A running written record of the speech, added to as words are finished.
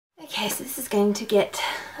Okay, so this is going to get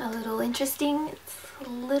a little interesting. It's a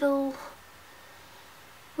little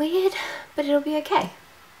weird, but it'll be okay.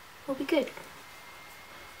 It'll be good.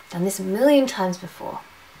 Done this a million times before.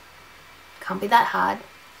 Can't be that hard.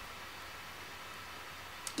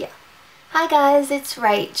 Yeah. Hi guys, it's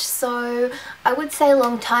Rach. So I would say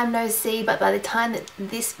long time no see, but by the time that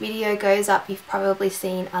this video goes up, you've probably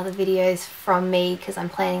seen other videos from me because I'm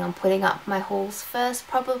planning on putting up my hauls first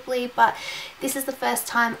probably, but this is the first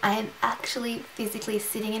time I am actually physically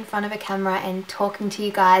sitting in front of a camera and talking to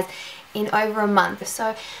you guys in over a month.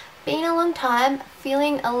 So been a long time,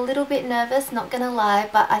 feeling a little bit nervous, not gonna lie,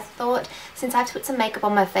 but I thought since I have to put some makeup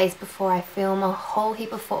on my face before I film a whole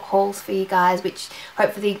heap of hauls for you guys, which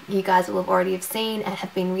hopefully you guys will have already have seen and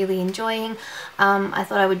have been really enjoying, I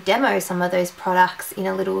thought I would demo some of those products in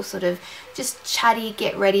a little sort of just chatty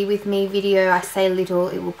get ready with me video. I say little,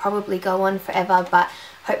 it will probably go on forever, but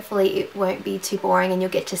hopefully it won't be too boring and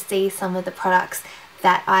you'll get to see some of the products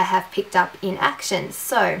that I have picked up in action.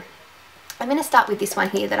 So I'm going to start with this one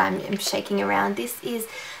here that I'm shaking around. This is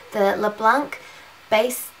the Blanc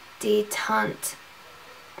Base de Teint.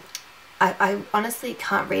 I honestly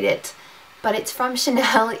can't read it, but it's from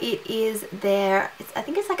Chanel. It is their, I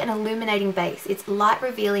think it's like an illuminating base. It's light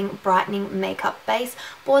revealing brightening makeup base.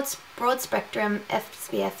 Broad spectrum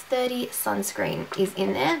SPF 30 sunscreen is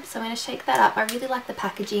in there. So I'm going to shake that up. I really like the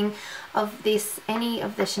packaging of this. Any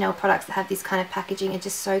of the Chanel products that have this kind of packaging are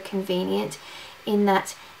just so convenient in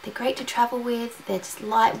that they're great to travel with, they're just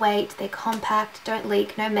lightweight, they're compact, don't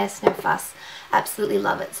leak, no mess, no fuss. Absolutely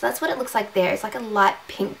love it. So that's what it looks like there. It's like a light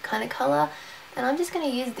pink kind of colour. And I'm just going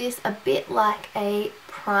to use this a bit like a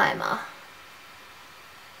primer.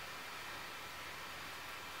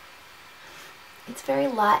 It's very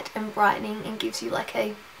light and brightening and gives you like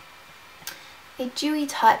a dewy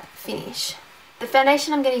type finish. The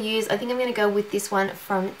foundation I'm going to use, I think I'm going to go with this one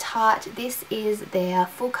from Tarte. This is their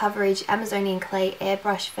full coverage Amazonian Clay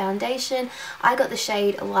Airbrush Foundation. I got the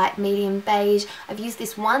shade light medium beige. I've used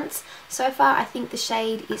this once. So far I think the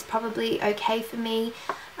shade is probably okay for me.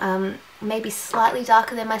 Maybe slightly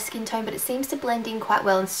darker than my skin tone, but it seems to blend in quite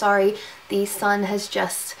well. And sorry, the sun has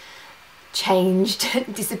just changed,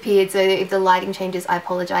 disappeared, so if the lighting changes I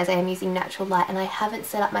apologize. I am using natural light and I haven't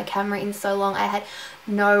set up my camera in so long. I had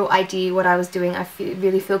no idea what I was doing. I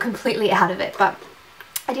really feel completely out of it, but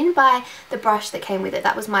I didn't buy the brush that came with it.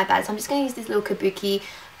 That was my bad. So I'm just going to use this little kabuki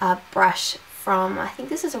brush from, I think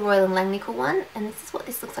this is a Royal & Langnickel one, and this is what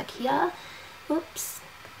this looks like here. Oops.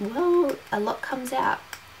 Well, a lot comes out.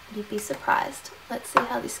 You'd be surprised. Let's see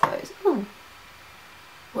how this goes. Ooh.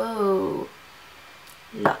 Whoa.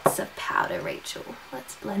 Lots of powder, Rachel.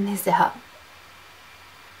 Let's blend this out.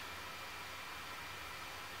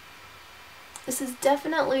 This is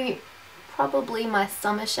definitely probably my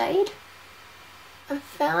summer shade. I've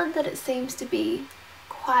found that it seems to be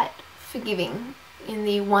quite forgiving in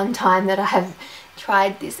the one time that I have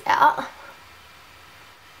tried this out.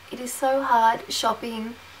 It is so hard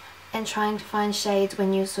shopping and trying to find shades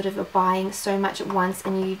when you sort of are buying so much at once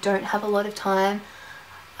and you don't have a lot of time.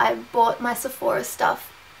 I bought my Sephora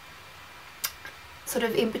stuff sort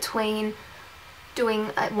of in between doing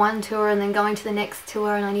one tour and then going to the next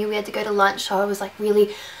tour, and I knew we had to go to lunch, so I was like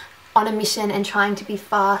really on a mission and trying to be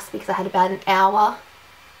fast because I had about an hour.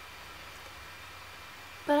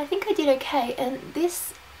 But I think I did okay, and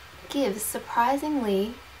this gives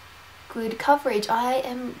surprisingly good coverage. I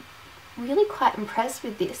am really quite impressed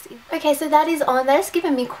with this. Okay, so that is on. That has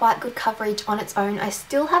given me quite good coverage on its own. I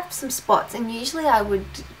still have some spots, and usually I would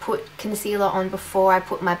put concealer on before I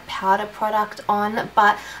put my powder product on,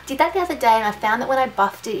 but I did that the other day and I found that when I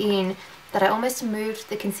buffed it in that I almost removed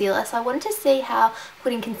the concealer. So I wanted to see how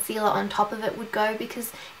putting concealer on top of it would go,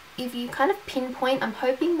 because if you kind of pinpoint, I'm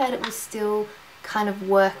hoping that it will still kind of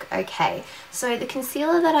work okay. So the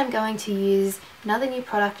concealer that I'm going to use, another new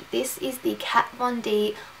product, this is the Kat Von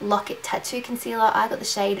D Lock-It Tattoo Concealer. I got the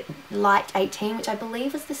shade Light 18, which I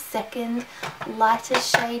believe was the second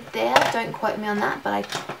lightest shade there. Don't quote me on that, but I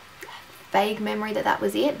have vague memory that that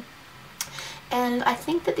was it. And I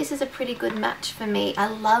think that this is a pretty good match for me. I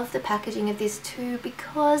love the packaging of this too,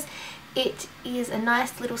 because it is a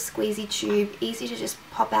nice little squeezy tube, easy to just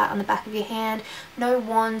pop out on the back of your hand. No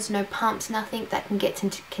wands, no pumps, nothing that can get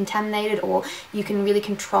contaminated, or you can really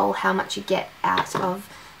control how much you get out of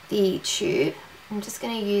the tube. I'm just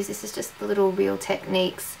going to use, this is just the little Real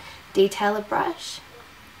Techniques detailer brush.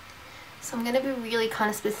 So I'm going to be really kind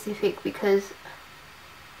of specific because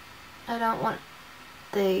I don't want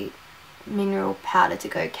the mineral powder to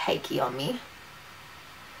go cakey on me.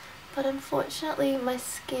 But unfortunately my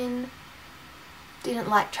skin didn't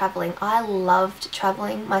like travelling. I loved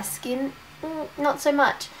travelling. My skin, not so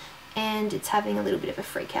much. and it's having a little bit of a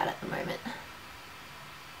freak out at the moment.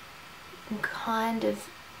 I'm kind of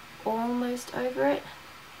almost over it,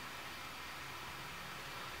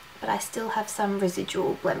 but I still have some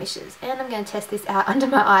residual blemishes. And I'm going to test this out under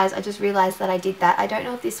my eyes. I just realised that I did that. I don't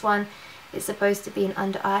know if this one is supposed to be an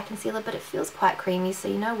under eye concealer, but it feels quite creamy, so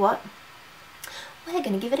you know what? We're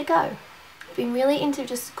going to give it a go. I've been really into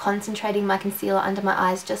just concentrating my concealer under my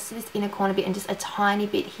eyes, just to this inner corner bit and just a tiny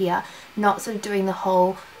bit here, not sort of doing the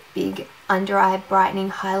whole big under eye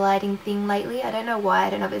brightening highlighting thing lately. I don't know why. I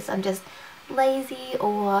don't know if it's I'm just lazy,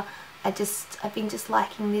 or I've been just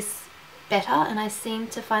liking this better, and I seem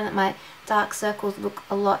to find that my dark circles look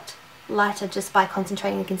a lot lighter just by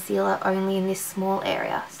concentrating the concealer only in this small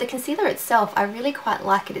area. So the concealer itself, I really quite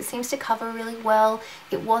like it. It seems to cover really well.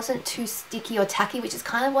 It wasn't too sticky or tacky, which is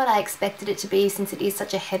kind of what I expected it to be, since it is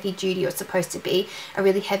such a heavy duty, or supposed to be a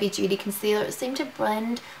really heavy duty concealer. It seemed to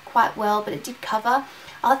blend quite well, but it did cover.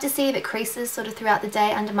 I'll have to see if it creases sort of throughout the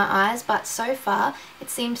day under my eyes, but so far it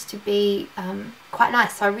seems to be quite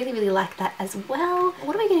nice, so I really like that as well.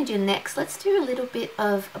 What are we going to do next? Let's do a little bit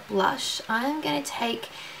of a blush. I'm going to take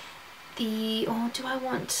the, do I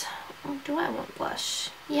want blush?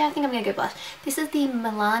 Yeah, I think I'm going to go blush. This is the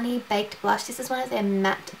Milian Baked Blush. This is one of their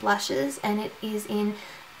matte blushes, and it is in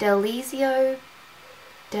Delizioso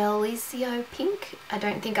Pink. I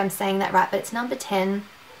don't think I'm saying that right, but it's number 10.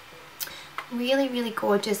 Really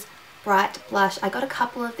gorgeous bright blush. I got a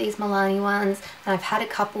couple of these Milani ones, and I've had a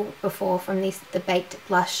couple before from the Baked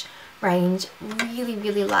Blush range.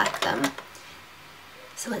 Really like them.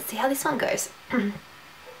 So let's see how this one goes. I'm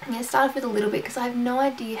going to start off with a little bit because I have no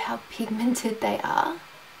idea how pigmented they are.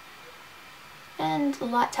 And the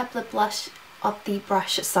light tap of the brush,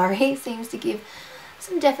 seems to give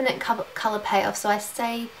some definite colour payoff. So I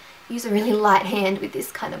say use a really light hand with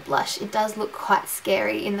this kind of blush. It does look quite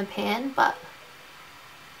scary in the pan, but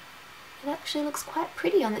it actually looks quite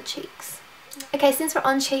pretty on the cheeks. Okay, since we're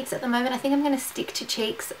on cheeks at the moment, I think I'm going to stick to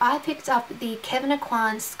cheeks. I picked up the Kevyn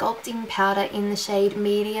Sculpting powder in the shade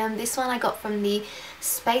Medium. This one I got from the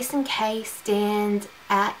Space & K stand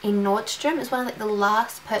in Nordstrom. It was one of like the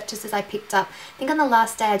last purchases I picked up. I think on the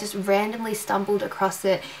last day I just randomly stumbled across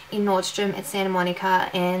it in Nordstrom at Santa Monica,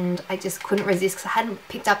 and I just couldn't resist because I hadn't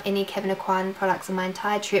picked up any Kevyn products on my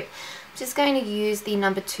entire trip. I'm just going to use the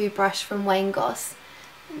number 2 brush from Wayne Goss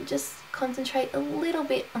and just concentrate a little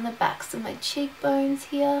bit on the backs of my cheekbones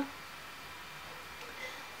here.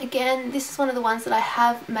 Again, this is one of the ones that I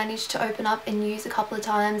have managed to open up and use a couple of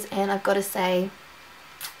times, and I've got to say,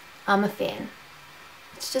 I'm a fan.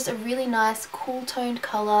 It's just a really nice cool toned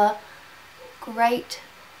colour, great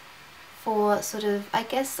for sort of, I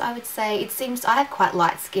guess I would say, it seems, I have quite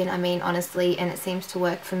light skin, I mean honestly, and it seems to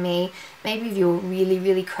work for me. Maybe if you're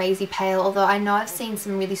really crazy pale, although I know I've seen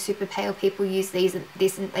some really super pale people use this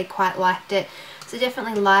and they quite liked it. So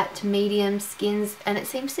definitely light to medium skins, and it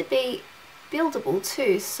seems to be buildable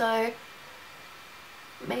too, so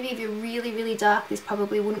maybe if you're really dark this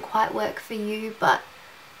probably wouldn't quite work for you, but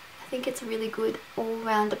I think it's a really good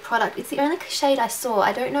all-rounder product. It's the only shade I saw.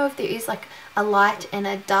 I don't know if there is like a light and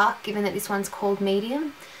a dark, given that this one's called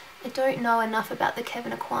Medium. I don't know enough about the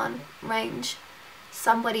Kevyn range.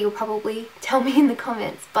 Somebody will probably tell me in the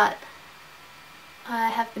comments, but I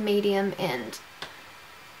have the Medium and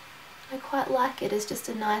I quite like it as just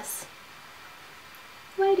a nice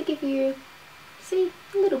way to give you, see,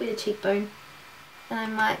 a little bit of cheekbone. And I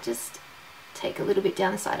might just take a little bit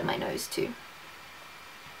down the side of my nose too.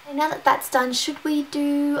 And now that that's done, should we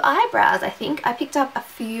do eyebrows? I think I picked up a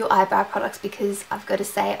few eyebrow products because I've got to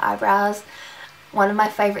say, eyebrows, one of my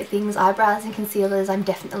favourite things. Eyebrows and concealers I'm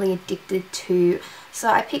definitely addicted to. So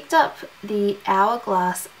I picked up the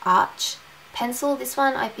Hourglass Arch pencil. This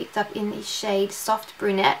one I picked up in the shade Soft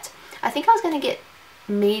Brunette. I think I was going to get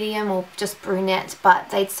Medium or just Brunette, but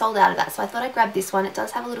they'd sold out of that, so I thought I'd grab this one. It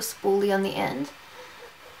does have a little spoolie on the end.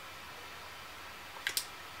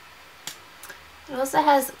 It also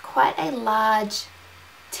has quite a large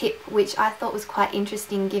tip, which I thought was quite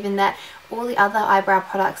interesting, given that all the other eyebrow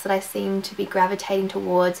products that I seem to be gravitating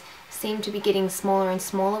towards seem to be getting smaller and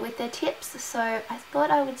smaller with their tips. So I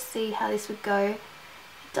thought I would see how this would go.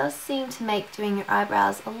 It does seem to make doing your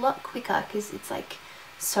eyebrows a lot quicker because it's like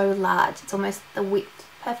so large. It's almost the width,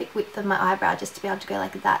 perfect width of my eyebrow, just to be able to go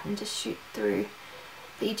like that and just shoot through.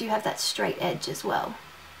 But you do have that straight edge as well.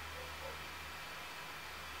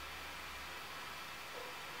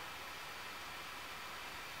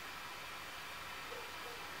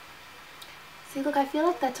 See, look, I feel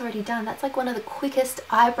like that's already done. That's like one of the quickest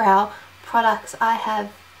eyebrow products I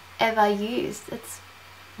have ever used. It's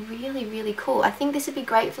really cool. I think this would be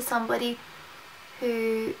great for somebody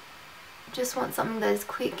who just want something that is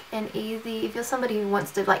quick and easy. If you're somebody who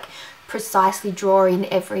wants to like precisely draw in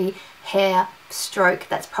every hair stroke,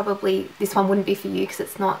 that's probably, this one wouldn't be for you because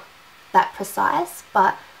it's not that precise,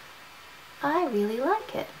 but I really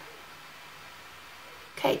like it.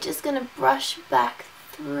 Okay, just gonna brush back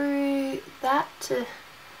through that to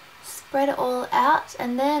spread it all out,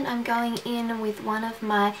 and then I'm going in with one of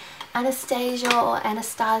my Anastasia or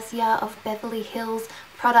Anastasia of Beverly Hills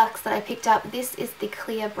products that I picked up. This is the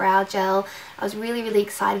clear brow gel. I was really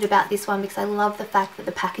excited about this one because I love the fact that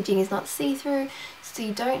the packaging is not see-through, so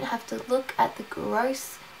you don't have to look at the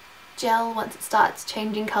gross gel once it starts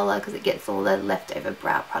changing colour because it gets all the leftover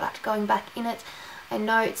brow product going back in it. I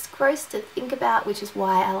know it's gross to think about, which is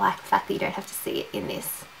why I like the fact that you don't have to see it in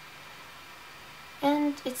this.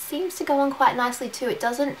 And it seems to go on quite nicely too. It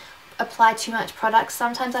doesn't apply too much product.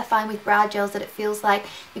 Sometimes I find with brow gels that it feels like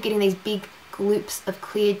you're getting these big gloops of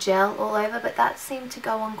clear gel all over, but that seemed to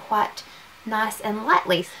go on quite nice and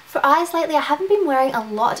lightly. For eyes lately, I haven't been wearing a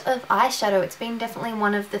lot of eyeshadow. It's been definitely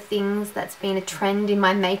one of the things that's been a trend in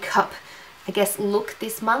my makeup, I guess, look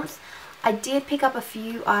this month. I did pick up a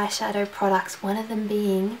few eyeshadow products, one of them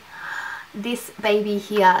being this baby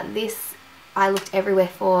here. This I looked everywhere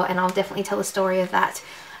for, and I'll definitely tell a story of that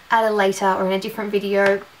at a later or in a different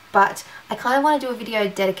video, but I kind of want to do a video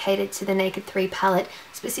dedicated to the Naked 3 palette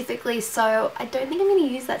specifically, so I don't think I'm going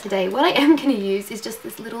to use that today. What I am going to use is just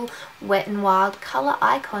this little Wet n Wild Colour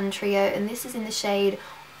Icon Trio, and this is in the shade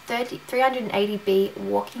 380B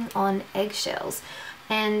Walking on Eggshells.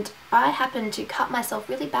 And I happened to cut myself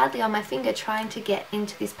really badly on my finger trying to get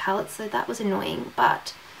into this palette, so that was annoying,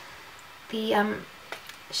 but the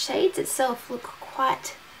shades itself look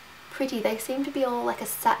quite pretty. They seem to be all like a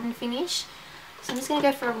satin finish. So I'm just going to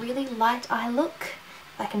go for a really light eye look.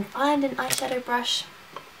 If I can find an eyeshadow brush.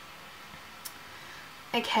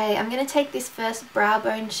 Okay, I'm going to take this first brow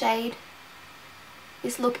bone shade.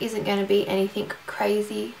 This look isn't going to be anything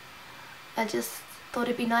crazy. I just thought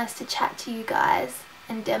it'd be nice to chat to you guys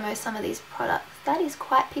and demo some of these products. That is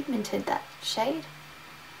quite pigmented, that shade.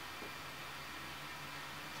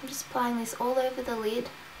 I'm just applying this all over the lid.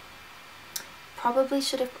 Probably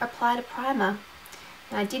should have applied a primer,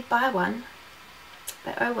 and I did buy one,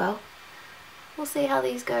 but oh well. We'll see how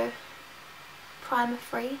these go primer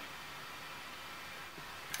free.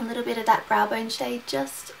 A little bit of that brow bone shade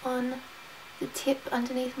just on the tip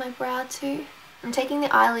underneath my brow too. I'm taking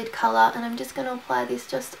the eyelid colour and I'm just going to apply this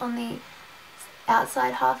just on the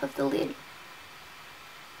outside half of the lid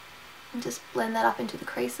and just blend that up into the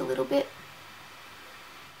crease a little bit.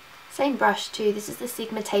 Same brush too, this is the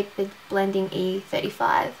Sigma Tapered Blending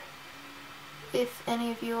E35, if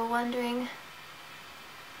any of you are wondering.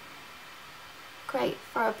 Great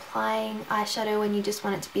for applying eyeshadow when you just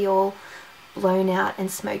want it to be all blown out and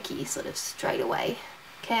smoky sort of straight away.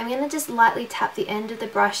 Okay, I'm going to just lightly tap the end of the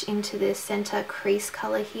brush into the center crease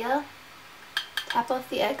colour here. Tap off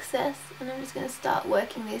the excess, and I'm just going to start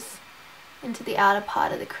working this into the outer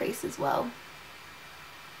part of the crease as well.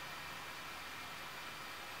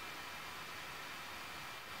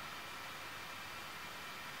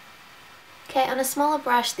 Okay, on a smaller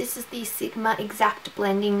brush, this is the Sigma Exact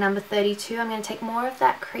Blending number 32. I'm going to take more of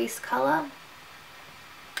that crease colour,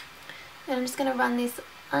 and I'm just going to run this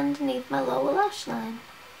underneath my lower lash line.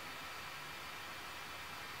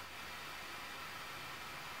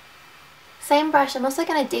 Same brush, I'm also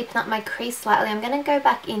going to deepen up my crease slightly. I'm going to go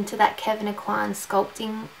back into that Kevyn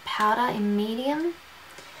Sculpting powder in medium,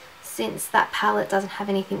 since that palette doesn't have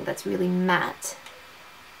anything that's really matte.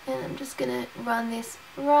 And I'm just going to run this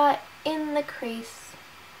right in the crease.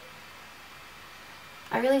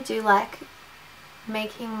 I really do like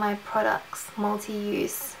making my products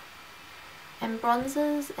multi-use, and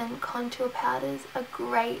bronzers and contour powders are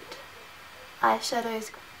great eyeshadows.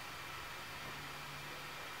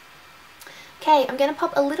 Okay, I'm going to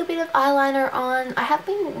pop a little bit of eyeliner on. I have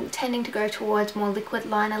been tending to go towards more liquid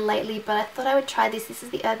liner lately, but I thought I would try this. This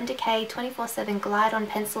is the Urban Decay 24/7 Glide On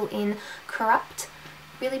Pencil in Corrupt.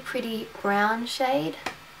 Really pretty brown shade.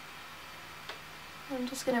 I'm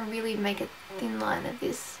just going to really make a thin line of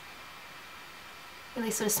this.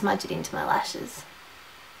 Really sort of smudge it into my lashes.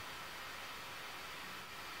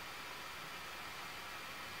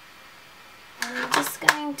 And I'm just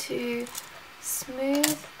going to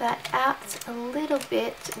smooth that out a little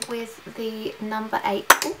bit with the number 8,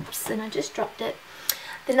 oops, and I just dropped it,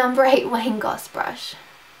 the number 8 Wayne Goss brush.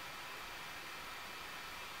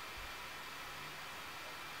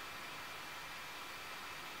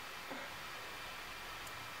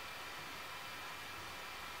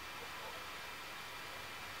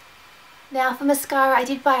 Now for mascara, I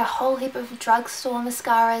did buy a whole heap of drugstore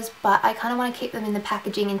mascaras, but I kind of want to keep them in the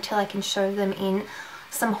packaging until I can show them in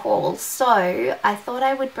some hauls. So I thought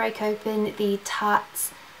I would break open the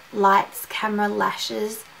Tarte's Lights Camera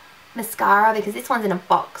Lashes mascara because this one's in a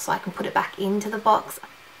box, so I can put it back into the box.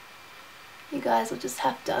 You guys will just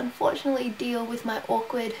have to unfortunately deal with my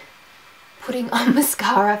awkward putting on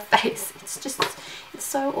mascara face. It's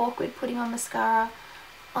so awkward putting on mascara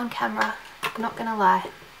on camera, I'm not gonna lie.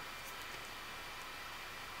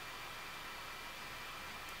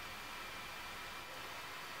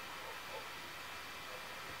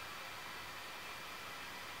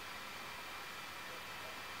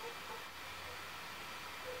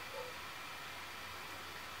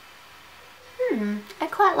 I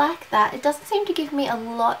quite like that. It doesn't seem to give me a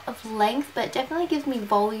lot of length, but it definitely gives me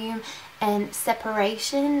volume and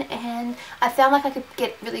separation, and I found like I could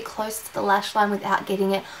get really close to the lash line without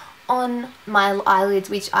getting it on my eyelids,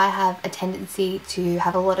 which I have a tendency to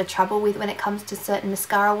have a lot of trouble with when it comes to certain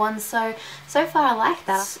mascara ones. So far I like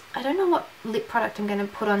that. I don't know what lip product I'm going to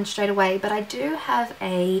put on straight away, but I do have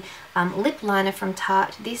a lip liner from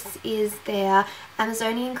Tarte. This is their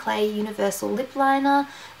Amazonian Clay Universal Lip Liner,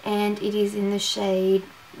 and it is in the shade,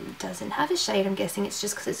 doesn't have a shade, I'm guessing it's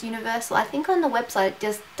just because it's universal. I think on the website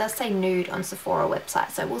it does say nude on Sephora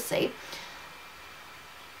website, so we'll see.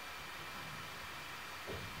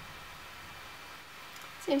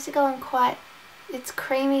 Seems to go on quite, it's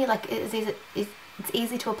creamy, like it's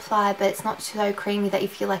easy to apply, but it's not so creamy that you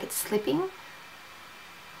feel like it's slipping.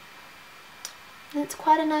 And it's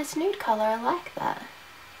quite a nice nude colour, I like that.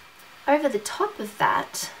 Over the top of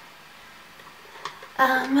that,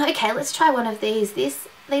 okay, let's try one of these. These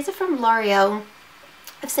are from L'Oreal.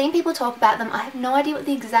 I've seen people talk about them. I have no idea what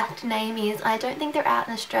the exact name is. I don't think they're out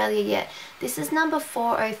in Australia yet. This is number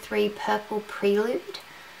 403 Purple Prelude.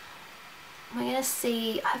 We're going to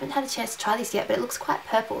see, I haven't had a chance to try this yet, but it looks quite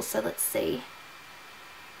purple, so let's see.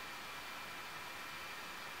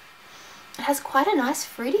 It has quite a nice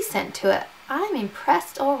fruity scent to it. I'm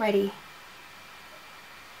impressed already.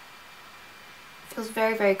 Feels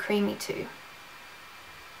very, very creamy too.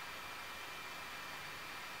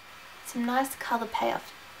 Some nice colour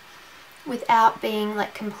payoff without being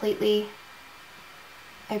like completely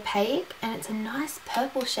opaque, and it's a nice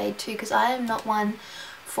purple shade too, because I am not one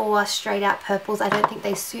for straight out purples. I don't think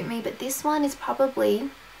they suit me, but this one is probably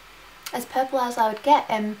as purple as I would get,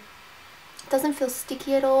 and it doesn't feel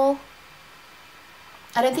sticky at all.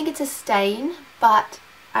 I don't think it's a stain, but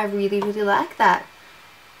I really, really like that.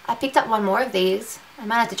 I picked up one more of these. I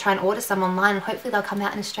might have to try and order some online, and hopefully they'll come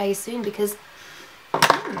out in Australia soon because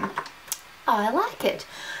oh, I like it.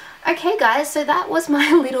 Okay guys, so that was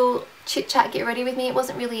my little chit chat, get ready with me. It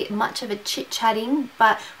wasn't really much of a chit chatting,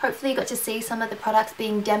 but hopefully you got to see some of the products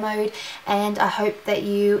being demoed, and I hope that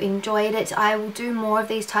you enjoyed it. I will do more of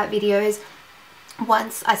these type videos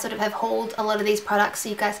once I sort of have hauled a lot of these products so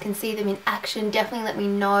you guys can see them in action. Definitely let me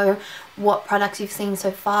know what products you've seen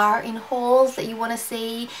so far in hauls that you want to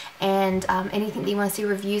see, and anything that you want to see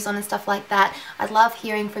reviews on and stuff like that. I love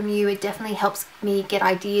hearing from you. It definitely helps me get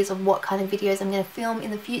ideas of what kind of videos I'm going to film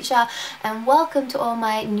in the future. And welcome to all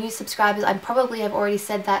my new subscribers. I probably have already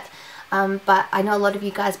said that, but I know a lot of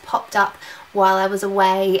you guys popped up while I was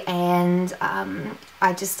away, and I'm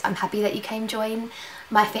happy that you came join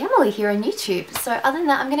my family here on YouTube. So other than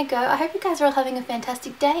that, I'm gonna go. I hope you guys are all having a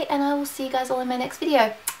fantastic day, and I will see you guys all in my next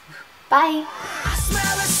video. Bye.